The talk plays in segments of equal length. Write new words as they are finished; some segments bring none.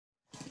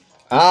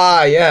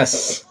Ah,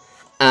 yes.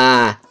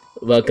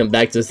 Welcome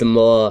back to some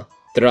more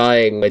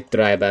drawing with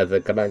Tribe as a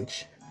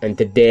Crunch. And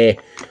today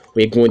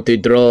we're going to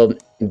draw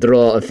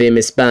a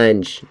famous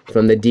sponge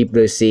from the deep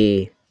blue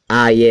sea.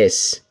 Ah,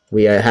 yes.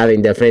 We are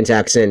having the French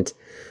accent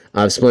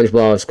of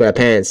SpongeBob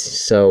SquarePants.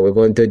 So we're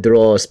going to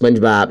draw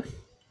SpongeBob.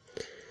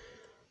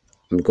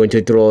 I'm going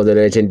to draw the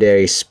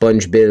legendary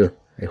Sponge Bill.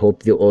 I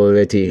hope you're all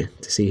ready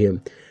to see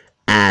him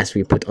as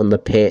we put on the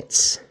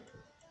pants.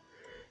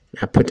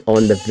 I put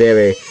on the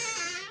very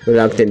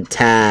reluctant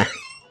tie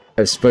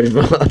of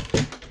SpongeBob.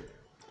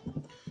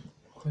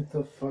 What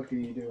the fuck are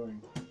you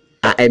doing?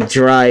 I am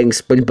drawing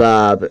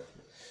SpongeBob.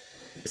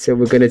 So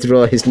we're gonna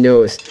draw his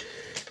nose.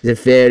 He's a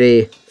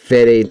very,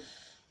 very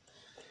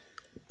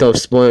tough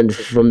sponge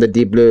from the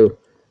deep blue.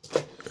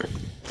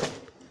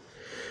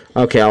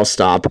 Okay, I'll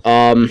stop.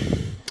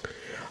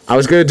 I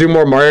was gonna do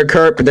more Mario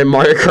Kart, but then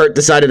Mario Kart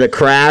decided to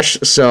crash,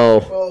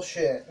 so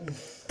Bullshit.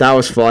 that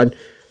was fun.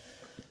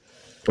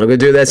 I'm gonna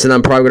do this, and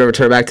I'm probably gonna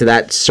return back to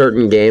that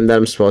certain game that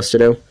I'm supposed to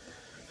do.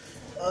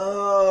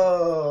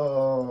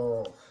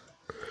 Oh.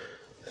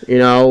 You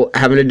know,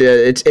 having to do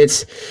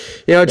it's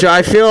you know, Joe,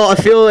 I feel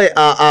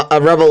a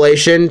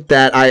revelation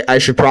that I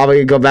should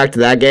probably go back to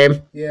that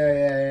game.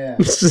 Yeah.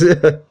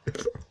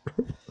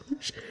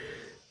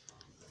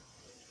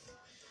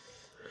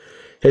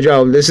 Hey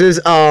Joe, this is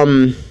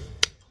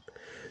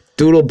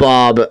Doodle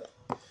Bob.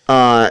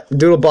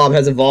 Doodle Bob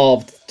has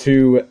evolved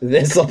to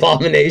this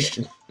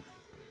abomination.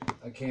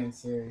 I can't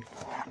see.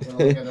 I'll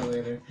look at it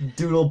later.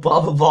 Doodle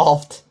Bob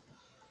evolved.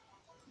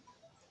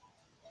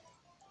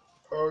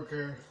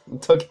 Okay. He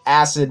took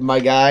acid, my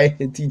guy.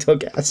 He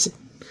took acid.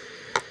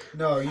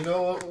 No, you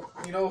know,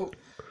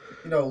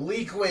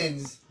 Leak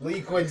wins.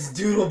 Leak wins.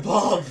 Doodle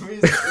Bob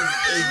is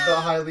the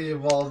highly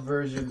evolved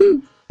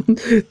version.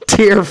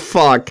 Dear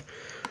fuck.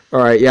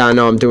 Alright, yeah, I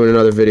know I'm doing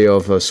another video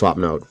of a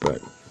Swapnote, but...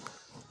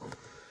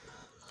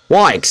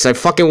 Why? Because I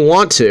fucking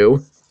want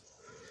to.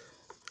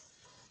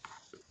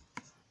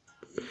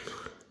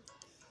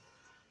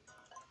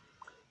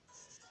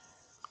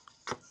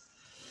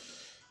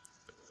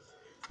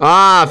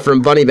 Ah,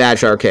 from Bunny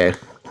Badge Arcade.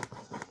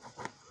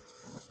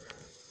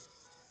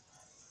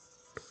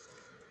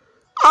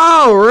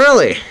 Oh,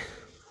 really?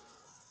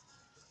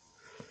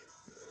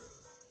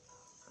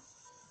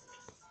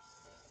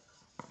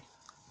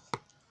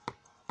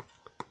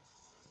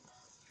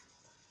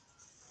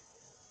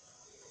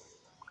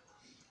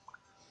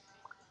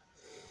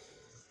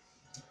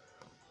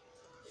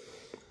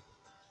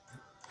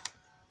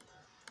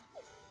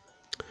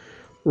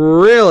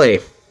 Really?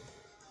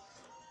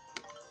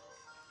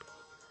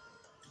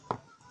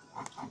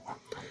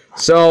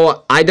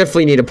 So, I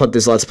definitely need to put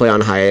this Let's Play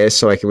on hiatus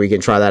so we can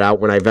try that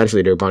out when I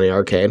eventually do Bunny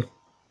Arcade.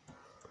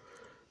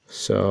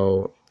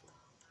 So...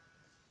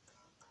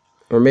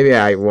 Or maybe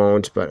I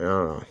won't, but I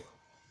don't know.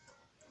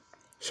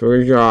 So we're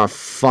gonna draw a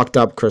fucked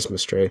up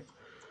Christmas tree.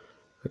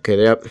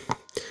 Okay, yep.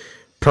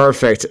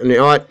 Perfect. And you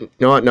know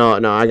what?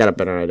 No, I got a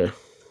better idea.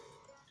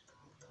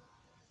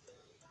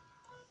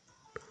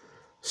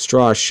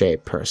 Straw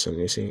shaped person,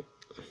 you see?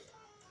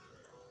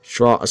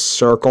 Draw a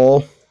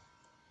circle.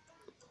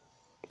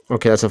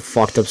 Okay, that's a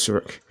fucked up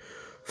circle.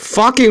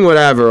 Fucking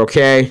whatever,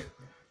 okay?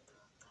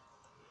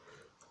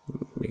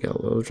 We got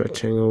a little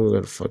rectangle, we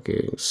got a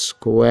fucking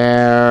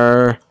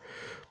square.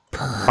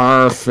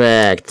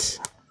 Perfect.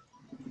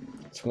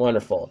 It's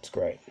wonderful, it's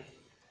great.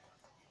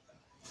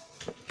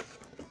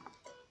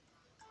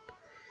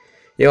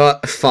 You know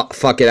what?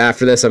 Fuck it.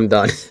 After this, I'm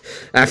done.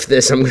 After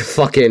this, I'm gonna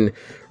fucking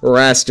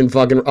rest and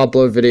fucking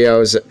upload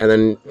videos and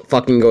then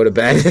fucking go to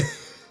bed.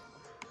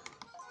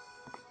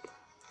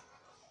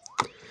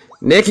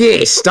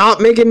 Nikki, stop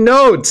making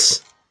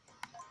notes!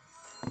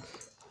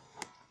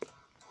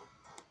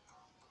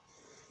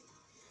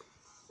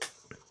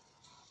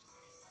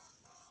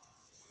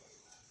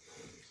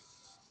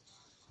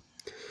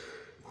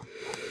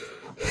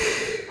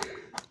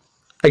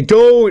 I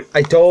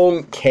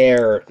don't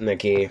care,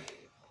 Nikki.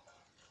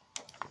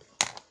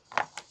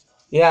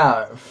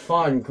 Yeah,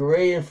 fun,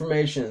 great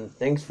information.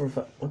 Thanks for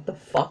what the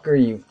fuck are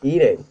you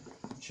eating?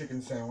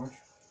 Chicken sandwich.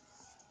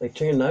 Like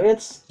chicken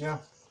nuggets? Yeah.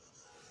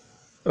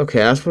 Okay,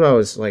 that's what I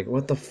was like,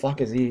 what the fuck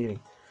is he eating?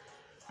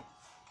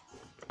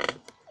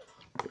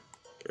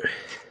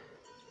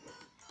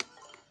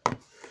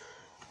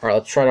 Alright,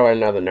 let's try to write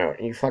another note.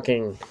 You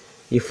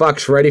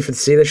fucks ready to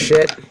see this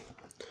shit?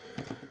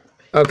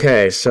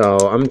 Okay, so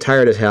I'm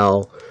tired as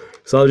hell.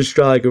 So I'll just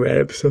draw like a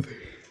random something.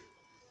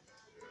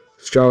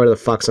 Just draw whatever the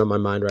fuck's on my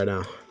mind right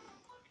now.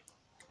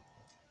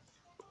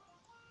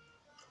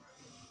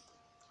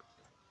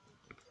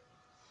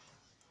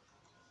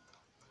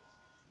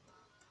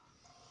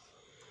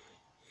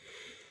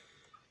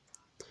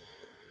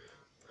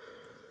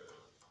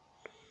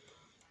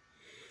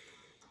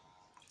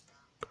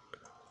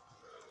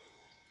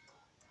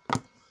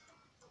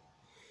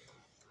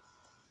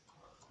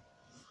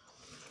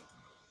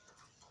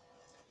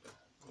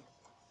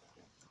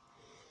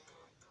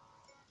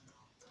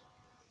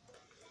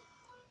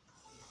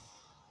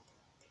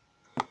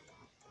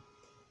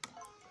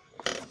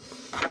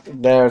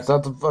 There, it's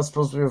not that's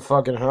supposed to be a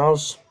fucking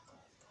house.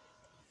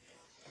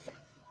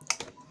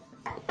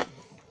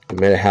 I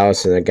made a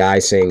house and a guy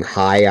saying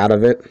hi out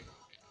of it.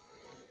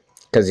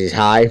 Because he's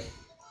high.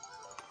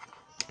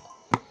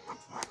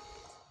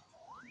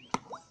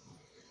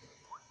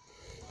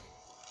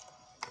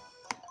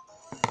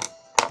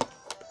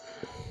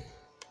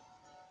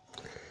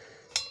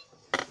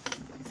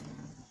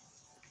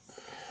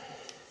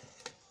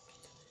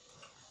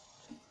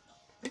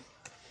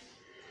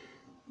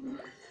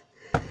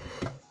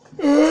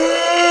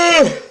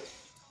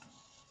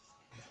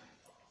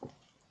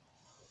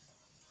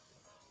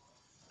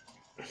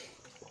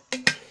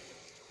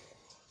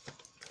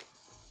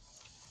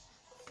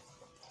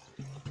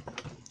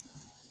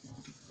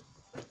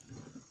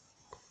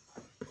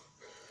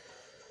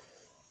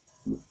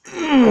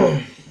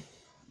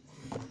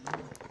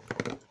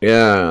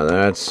 Yeah,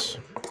 that's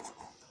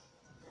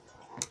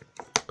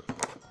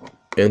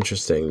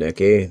interesting,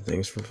 Nikki.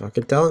 Thanks for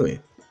fucking telling me.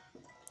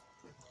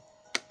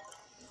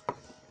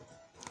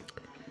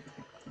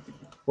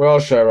 What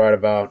else should I write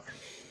about?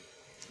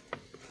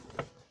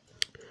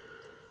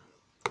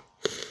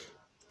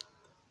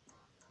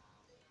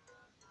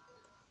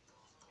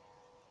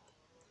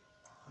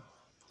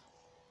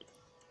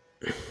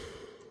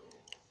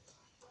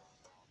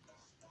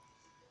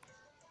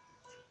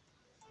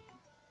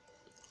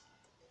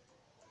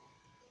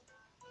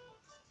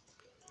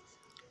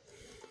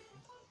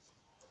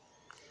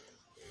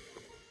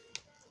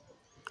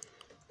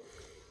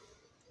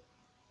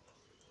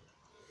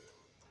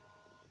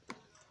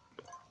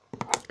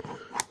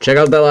 Check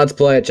out that Let's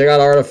Play. Check out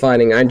Art of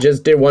Finding. I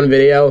just did one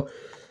video.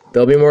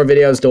 There'll be more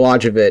videos to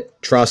watch of it.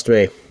 Trust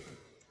me.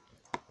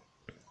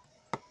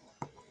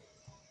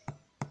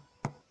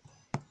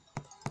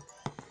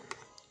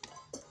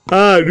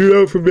 Ah, do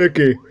that for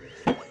Mickey.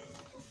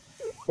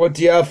 What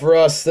do you have for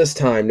us this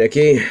time,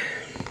 Nikki?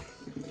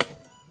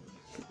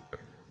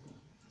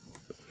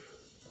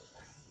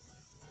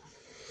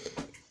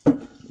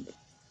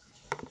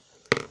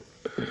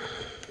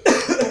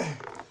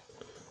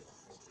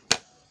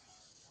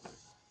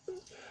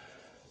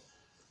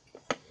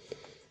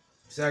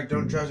 Zach,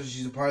 don't trust her.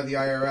 She's a part of the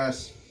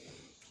IRS.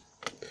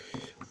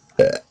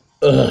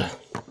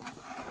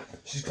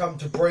 She's come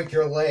to break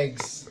your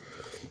legs.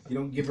 You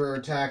don't give her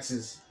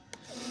taxes.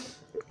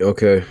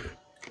 Okay.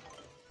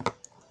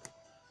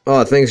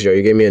 Oh, thanks, Joe.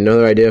 You gave me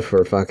another idea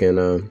for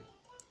fucking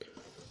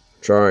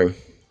drawing.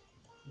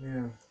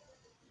 Yeah.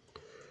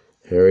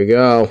 Here we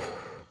go.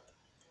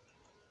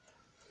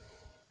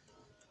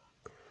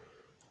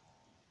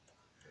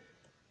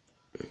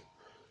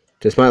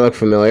 This might look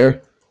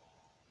familiar.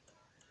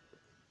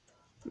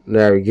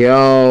 There we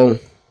go.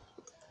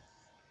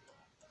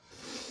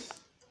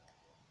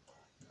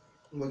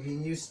 Look, you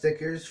use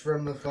stickers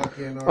from the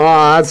fucking...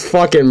 Oh, that's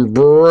fucking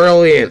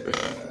brilliant.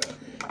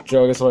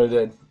 Joe, guess what I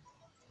did?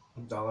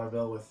 Dollar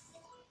bill with...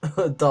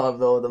 A dollar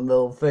bill with a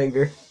middle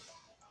finger.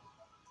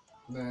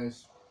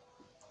 Nice.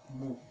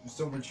 You're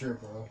so mature,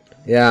 bro.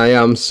 Yeah,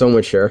 I'm so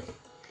mature.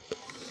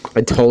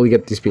 I totally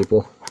get these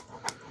people.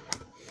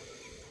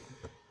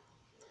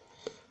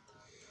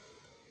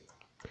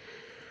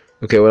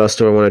 Okay, what else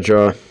do I want to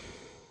draw?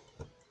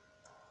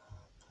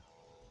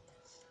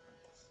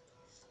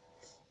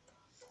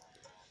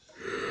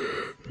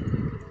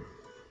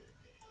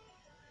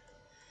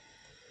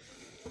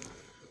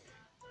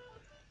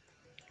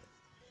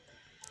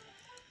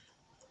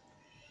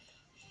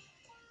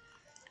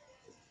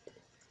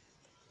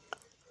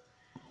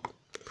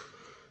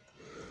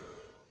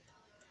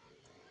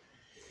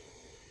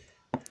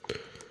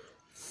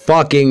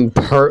 Fucking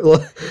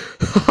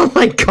oh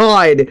my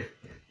god!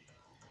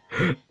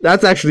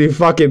 That's actually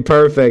fucking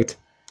perfect.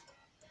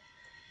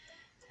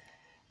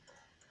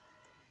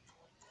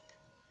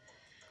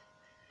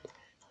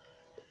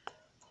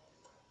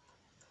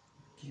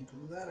 Keep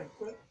that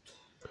equipped.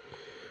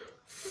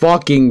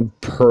 Fucking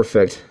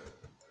perfect.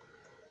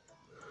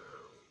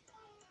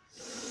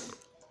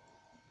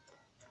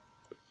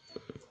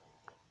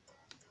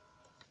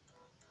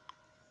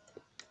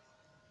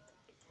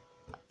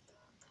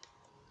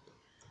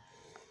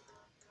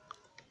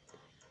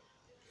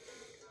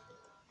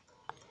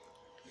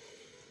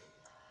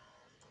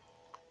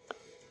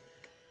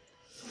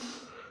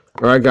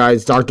 Alright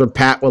guys, Dr.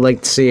 Pat would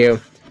like to see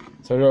you.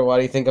 So what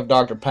do you think of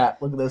Dr.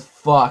 Pat? Look at this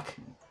fuck.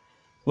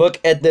 Look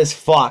at this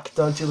fuck.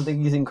 Don't you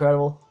think he's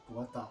incredible?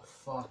 What the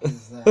fuck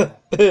is that?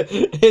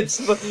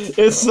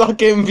 it's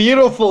fucking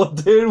beautiful,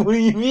 dude. What do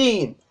you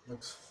mean?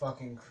 Looks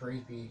fucking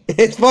creepy.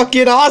 It's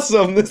fucking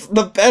awesome. This is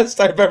the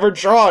best I've ever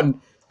drawn.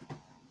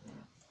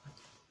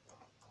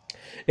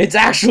 It's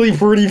actually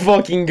pretty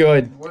fucking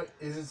good. What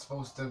is it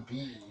supposed to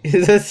be?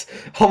 Is this?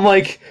 I'm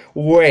like,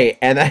 wait,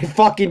 and I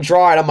fucking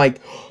draw it. I'm like,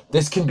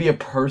 this can be a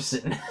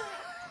person.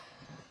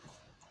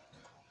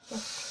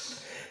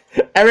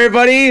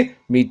 Everybody,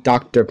 meet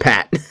Dr.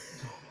 Pat.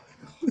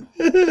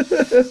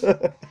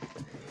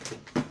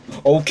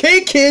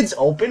 Okay, kids,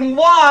 open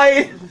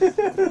wide.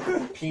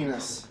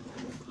 Penis.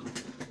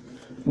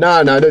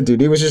 No,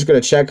 dude. He was just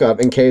gonna check up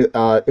in case.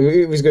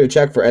 He was gonna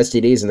check for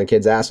STDs in the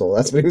kid's asshole.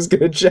 That's what he was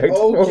gonna check.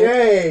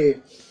 Okay.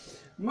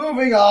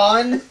 Moving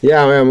on.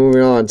 Yeah, man.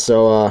 Moving on.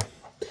 So,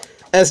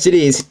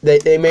 STDs.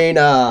 They made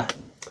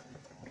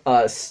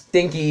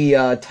stinky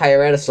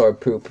tyrannosaur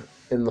poop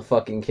in the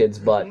fucking kid's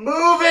butt.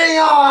 Moving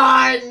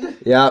on.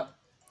 Yep.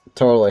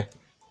 Totally.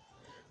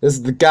 This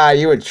is the guy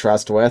you would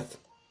trust with.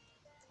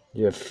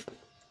 It's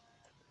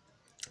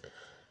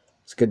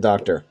a good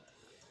doctor.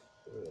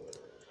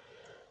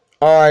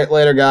 Alright,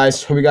 later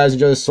guys. Hope you guys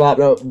enjoyed the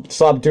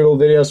Swapdoodle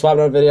video,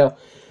 Swapnote video.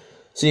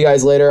 See you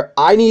guys later.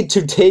 I need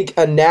to take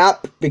a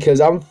nap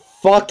because I'm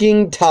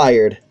fucking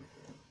tired.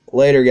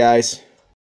 Later, guys.